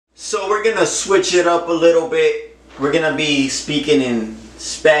we're gonna switch it up a little bit. We're gonna be speaking in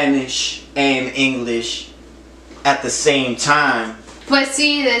Spanish and English at the same time. Pues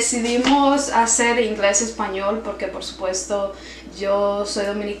sí, decidimos hacer inglés-español porque por supuesto yo soy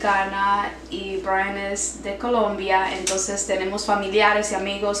dominicana y Brian es de Colombia, entonces tenemos familiares y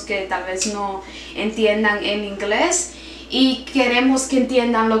amigos que tal vez no entiendan el inglés y queremos que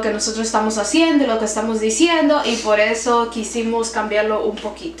entiendan lo que nosotros estamos haciendo y lo que estamos diciendo, y por eso quisimos cambiarlo un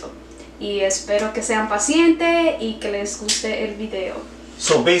poquito. Y espero que sean pacientes y que les guste el video.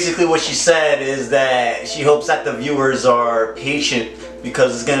 So basically what she said is that she hopes that the viewers are patient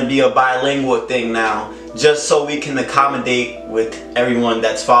because it's going to be a bilingual thing now, just so we can accommodate with everyone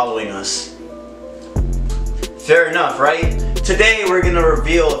that's following us. Fair enough, right? Today we're going to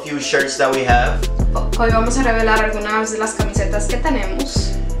reveal a few shirts that we have. Hoy vamos a revelar algunas de las camisetas que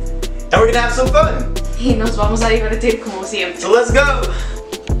tenemos. And we're going to have some fun. Y nos vamos a divertir como siempre. So let's go.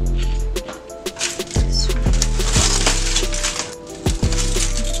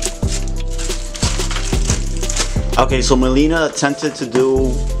 Okay, so Melina attempted to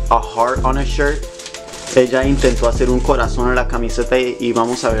do a heart on a shirt. Ella intentó hacer un corazón en la camiseta y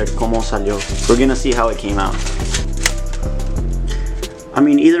vamos a ver cómo salió. We're gonna see how it came out. I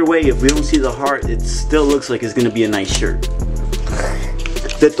mean, either way, if we don't see the heart, it still looks like it's gonna be a nice shirt.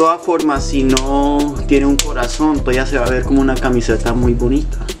 De todas formas, si no tiene un corazón, todavía se va a ver como una camiseta muy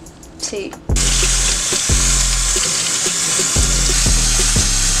bonita. Sí.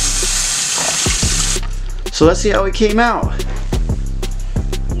 So let's see how it came out.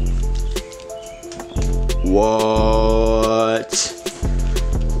 What?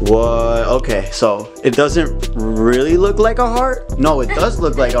 Okay, so it doesn't really look like a heart. No, it does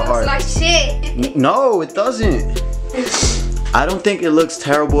look like a heart. It looks like shit. No, it doesn't. I don't think it looks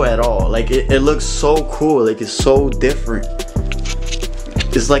terrible at all. Like it looks so cool. Like it's so different.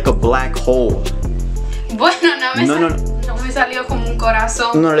 It's like a black hole. Bueno, no me salió como un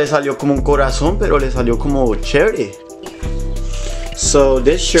corazón. No le salió como un corazón, pero le salió como chévere. So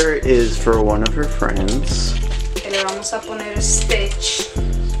this shirt is for one of her friends. Le vamos a poner Stitch.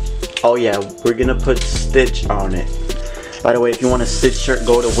 Oh yeah, we're gonna put Stitch on it. By the way, if you want a Stitch shirt,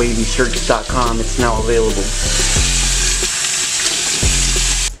 go to WavyShirts.com. It's now available.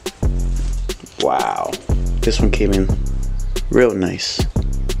 Wow, this one came in real nice.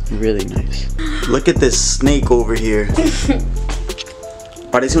 Really nice. Look at this snake over here.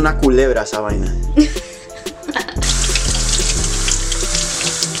 Parece una culebra esa vaina.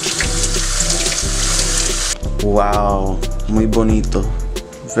 Wow, muy bonito.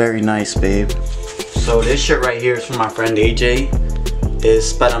 Very nice, babe. So this shirt right here is from my friend AJ.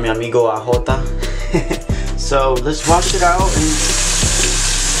 It's para mi amigo AJ. So let's wash it out and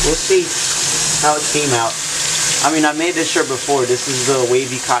we'll see how it came out. I mean, I made this shirt before. This is the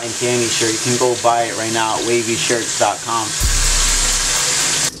wavy cotton candy shirt. You can go buy it right now at WavyShirts.com.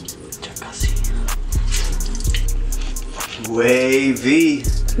 Wavy.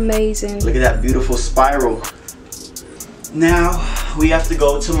 Amazing. Look at that beautiful spiral. Now we have to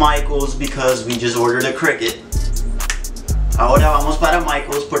go to Michael's because we just ordered a Cricut. Ahora vamos para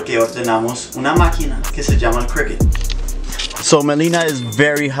Michael's porque ordenamos una máquina que se llama Cricut. So Melina is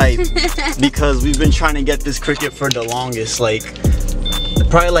very hyped because we've been trying to get this Cricut for the longest, like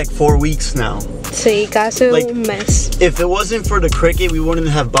probably like 4 weeks now. Sí, casi un mes. If it wasn't for the Cricut, we wouldn't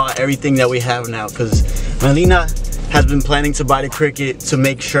have bought everything that we have now, because Melina has been planning to buy the Cricut to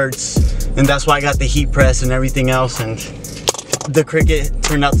make shirts, and that's why I got the heat press and everything else, and the Cricut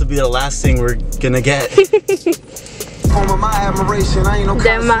turned out to be the last thing we're gonna get.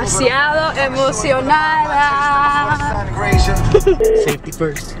 Demasiado emocionada. Safety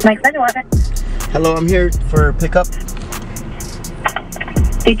first. Hello, I'm here for pickup.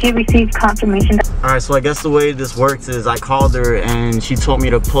 Did you receive confirmation? Alright, so I guess the way this works is I called her and she told me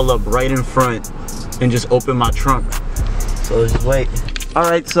to pull up right in front and just open my trunk. So just wait.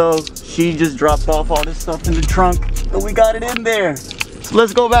 Alright, so she just dropped off all this stuff in the trunk and we got it in there. So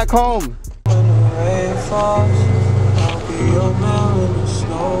let's go back home. When the rain falls, I'll be your man when the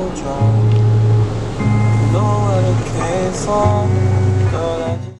snow drops. You know where it came from.